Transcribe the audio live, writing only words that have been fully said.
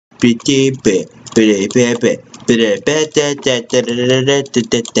Hey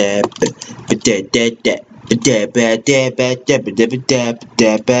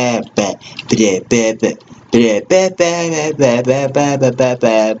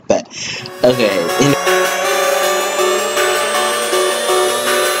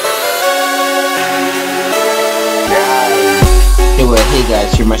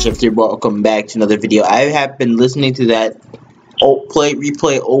guys, here myself here. Welcome back to another video. I have been listening to that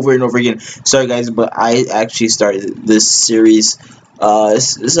replay over and over again. Sorry guys, but I actually started this series.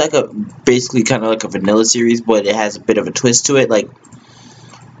 It's like basically kind of like a vanilla series, but it has a bit of a twist to it. Like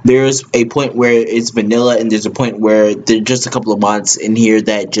there's a point where it's vanilla, and there's a point where there's just a couple of mods in here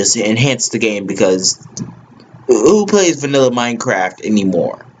that just enhance the game, because who plays vanilla Minecraft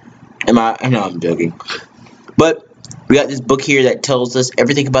anymore? No, I'm joking. But we got this book here that tells us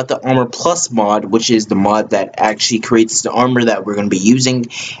everything about the Armor Plus mod, which is the mod that actually creates the armor that we're going to be using,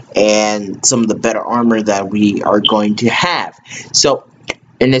 and some of the better armor that we are going to have. So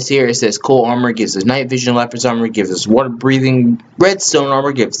in this here, it says coal armor gives us night vision, lapis armor gives us water breathing, redstone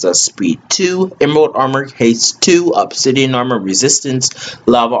armor gives us speed 2, emerald armor haste 2, obsidian armor resistance,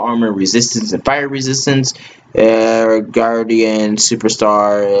 lava armor resistance and fire resistance, guardian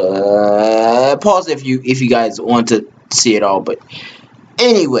superstar. Pause if you guys want to see it all, but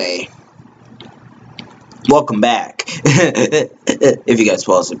anyway, welcome back. If you guys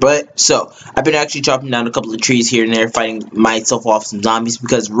pause it. But so I've been actually chopping down a couple of trees here and there, fighting myself off some zombies,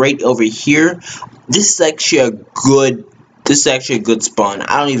 because right over here, this is actually a good spawn.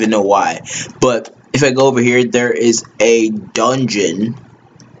 I don't even know why, but if I go over here, there is a dungeon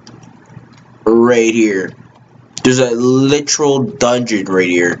right here. There's a literal dungeon right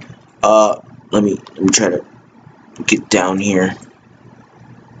here. Let me try to get down here.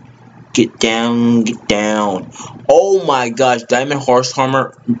 Get down. Oh my gosh, diamond horse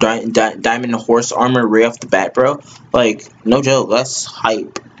armor right off the bat, bro. Like, no joke, that's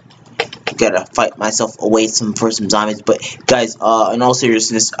hype. Gotta fight myself away for some zombies. But guys, in all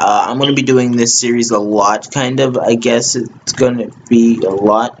seriousness, I'm gonna be doing this series a lot, kind of. I guess it's gonna be a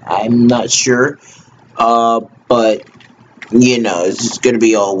lot. I'm not sure. But you know, it's just gonna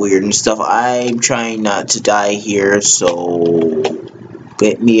be all weird and stuff. I'm trying not to die here, so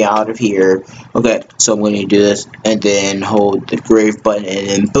get me out of here. Okay, so I'm going to do this, and then hold the grave button, and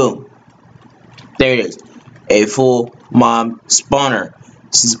then boom, there it is, a full mob spawner.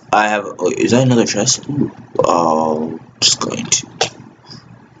 Since I have, is that another chest? Ooh. Oh, just going to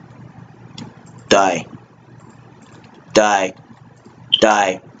die.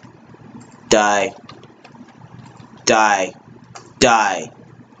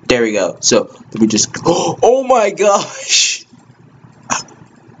 There we go. So let me just. Oh my gosh.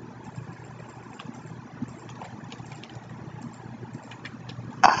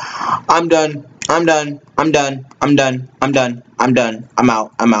 I'm done. I'm out.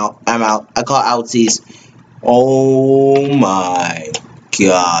 I call outsies. Oh my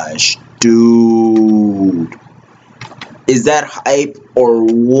gosh, dude. Is that hype or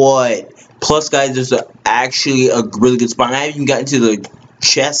what? Plus, guys, there's actually a really good spawn. I haven't even gotten to the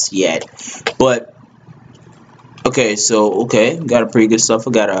chest yet. But, okay, so, got a pretty good stuff.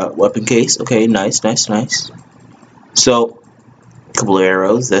 I got a weapon case. Okay, nice. So, couple of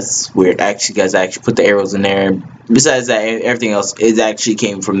arrows. That's weird. Actually, guys, I actually put the arrows in there. Besides that, everything else it actually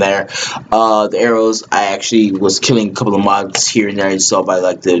came from there. The arrows, I actually was killing a couple of mobs here and there. I saw by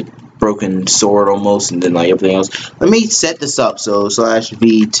like the broken sword almost, and then like everything else. Let me set this up. So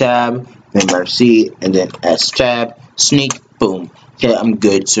 /V tab, then C, and then S tab, sneak, boom. Okay, I'm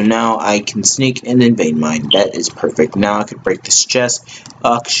good. So now I can sneak and then vein mine. That is perfect. Now I can break this chest.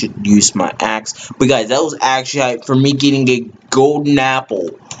 I should use my axe. But guys, that was actually hype for me getting a golden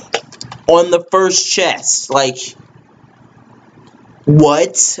apple on the first chest. Like,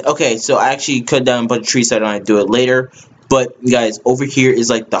 what? Okay, so I actually cut down a bunch of trees, so I don't have to do it later. But guys, over here is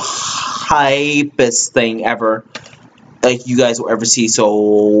like the hypest thing ever, like you guys will ever see.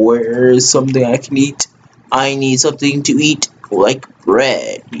 So where is something I can eat? I need something to eat, like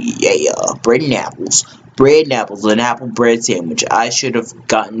bread. Yeah, bread and apples. An apple bread sandwich. I should have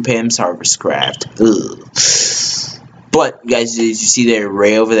gotten Pam's Harvest Craft. Ugh. But guys, as you see there,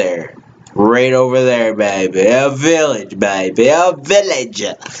 right over there, baby, a village, baby, a village.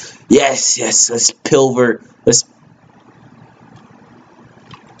 Yes, let's pilfer. Let's.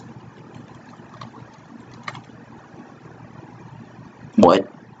 What?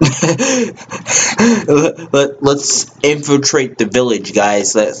 Let's infiltrate the village,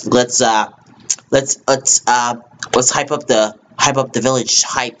 guys. Let's hype up the village.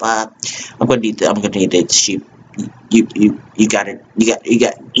 I'm gonna need the sheep. you got to die.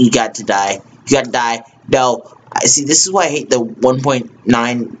 You got to die. No, I see. This is why I hate the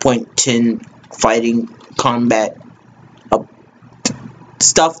 1.9.10 fighting combat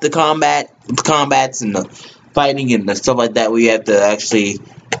stuff. The combats and the fighting and the stuff like that, where you have to actually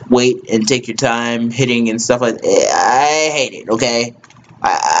wait and take your time hitting and stuff like that. I hate it. Okay,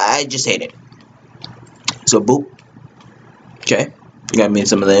 I just hate it. So boop. Okay, got me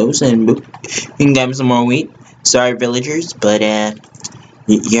some of those, and boop. You can get me some more wheat. Sorry, villagers, but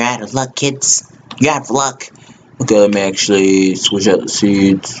you're out of luck, kids. You're out of luck. Okay, let me actually switch out the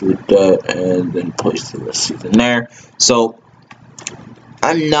seeds with that, and then place the seeds in there. So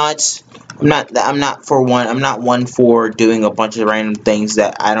I'm not one for doing a bunch of random things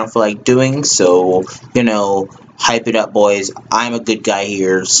that I don't feel like doing. So, you know, hype it up, boys. I'm a good guy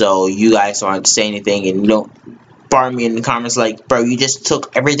here, so you guys don't have to say anything, and you don't bar me in the comments like, bro, you just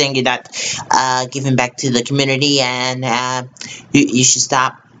took everything you're not giving back to the community, and you should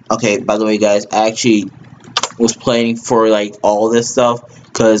stop. Okay, by the way, guys, I actually was planning for like all this stuff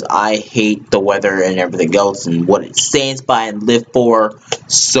because I hate the weather and everything else and what it stands by and live for.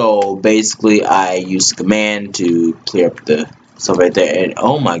 So basically, I used the command to clear up the stuff right there, and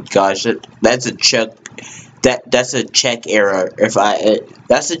oh my gosh, that's a check. That's a check error.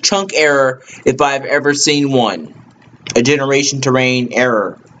 That's a chunk error if I've ever seen one. A generation terrain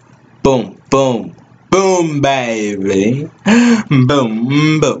error. Boom, boom, boom, baby.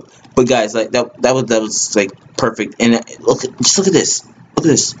 Boom, boom. But guys, like that was like perfect. And just look at this. Look at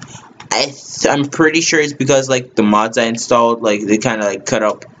this. I'm pretty sure it's because like the mods I installed, like they kind of like cut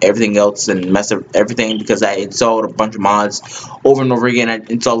up everything else and messed up everything, because I installed a bunch of mods over and over again. I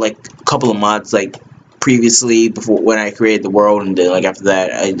installed like a couple of mods like previously before when I created the world, and then like after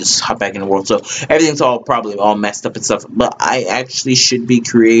that I just hop back in the world, so everything's probably all messed up and stuff. But I actually should be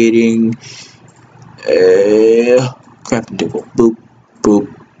creating crafting table. Boop boop.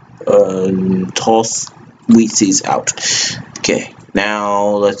 Toss wheat seeds out. Okay,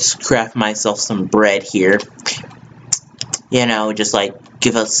 now let's craft myself some bread here. You know, just like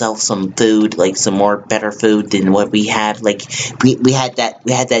give ourselves some food, like some more better food than what we have. Like we had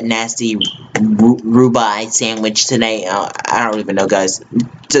that nasty rhubarb sandwich today. I don't even know, guys.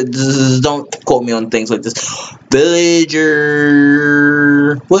 Don't quote me on things like this. Villager,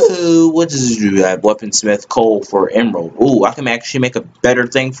 whoa! What does it do? Have weaponsmith coal for emerald. Ooh, I can actually make a better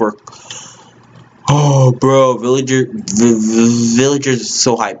thing for. Oh, bro, villagers are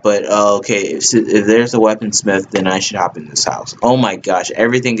so hype, but okay, if there's a weaponsmith, then I should hop in this house. Oh my gosh,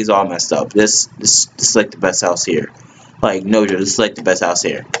 everything is all messed up. This is like the best house here. Like, no joke, this is like the best house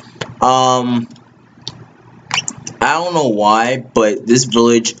here. I don't know why, but this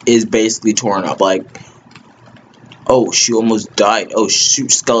village is basically torn up. Like, oh, she almost died. Oh,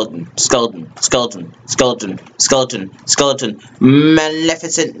 shoot, skeleton.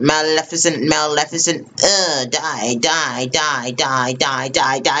 Maleficent.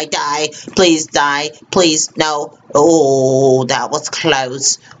 Die. Please die. Please, no. Oh, that was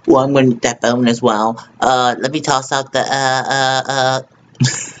close. Well, I'm gonna need that bone as well. Let me toss out the, I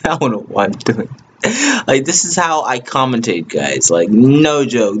don't know what I'm doing. Like, this is how I commentate, guys. Like, no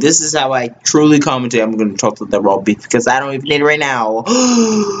joke. This is how I truly commentate. I'm gonna talk to the raw beef because I don't even need it right now.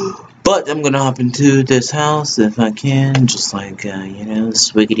 But I'm gonna hop into this house if I can. Just like, you know,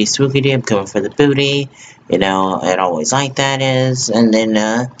 swiggity. I'm coming for the booty. You know, it always like that is. And then,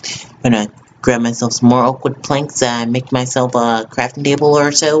 gonna grab myself some more oak wood planks, make myself a crafting table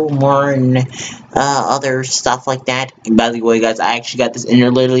or so, more, and other stuff like that. And by the way, guys, I actually got this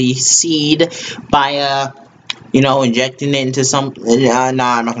inner lily seed by, you know, injecting it into some, nah, I'm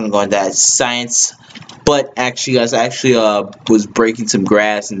not gonna go into that science. But actually, guys, I actually was breaking some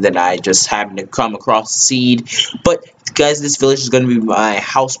grass, and then I just happened to come across the seed. But guys, this village is gonna be my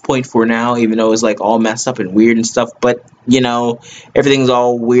house point for now, even though it's like all messed up and weird and stuff. But you know, everything's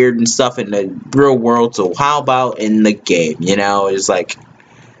all weird and stuff in the real world. So how about in the game? You know, it's like,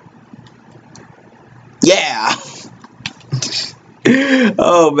 yeah.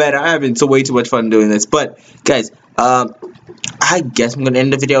 Oh man, I'm having way too much fun doing this. But guys, I guess I'm gonna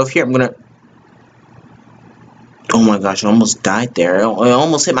end the video here. Oh my gosh, I almost died there. It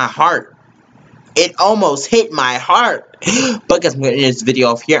almost hit my heart. It almost hit my heart. But guys, I'm going to end this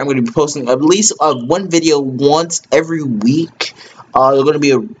video off here. I'm going to be posting at least one video once every week. They're going to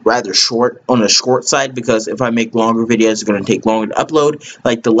be rather short, on the short side, because if I make longer videos, it's going to take longer to upload.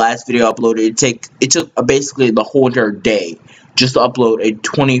 Like the last video I uploaded, it took basically the whole entire day just to upload a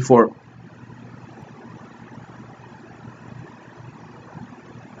 24...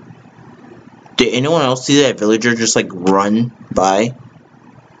 Did anyone else see that villager just like run by?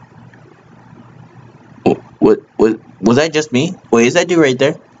 Was that just me? Wait, is that dude right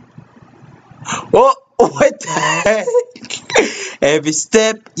there? Oh, what the heck? Every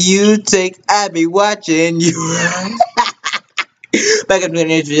step you take, I be watching you. Back up to the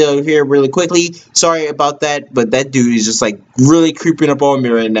next video here really quickly. Sorry about that, but that dude is just like really creeping up on me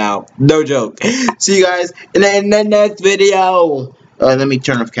right now. No joke. See you guys in the next video. Let me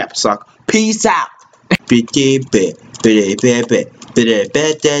turn off caps lock. Peace out.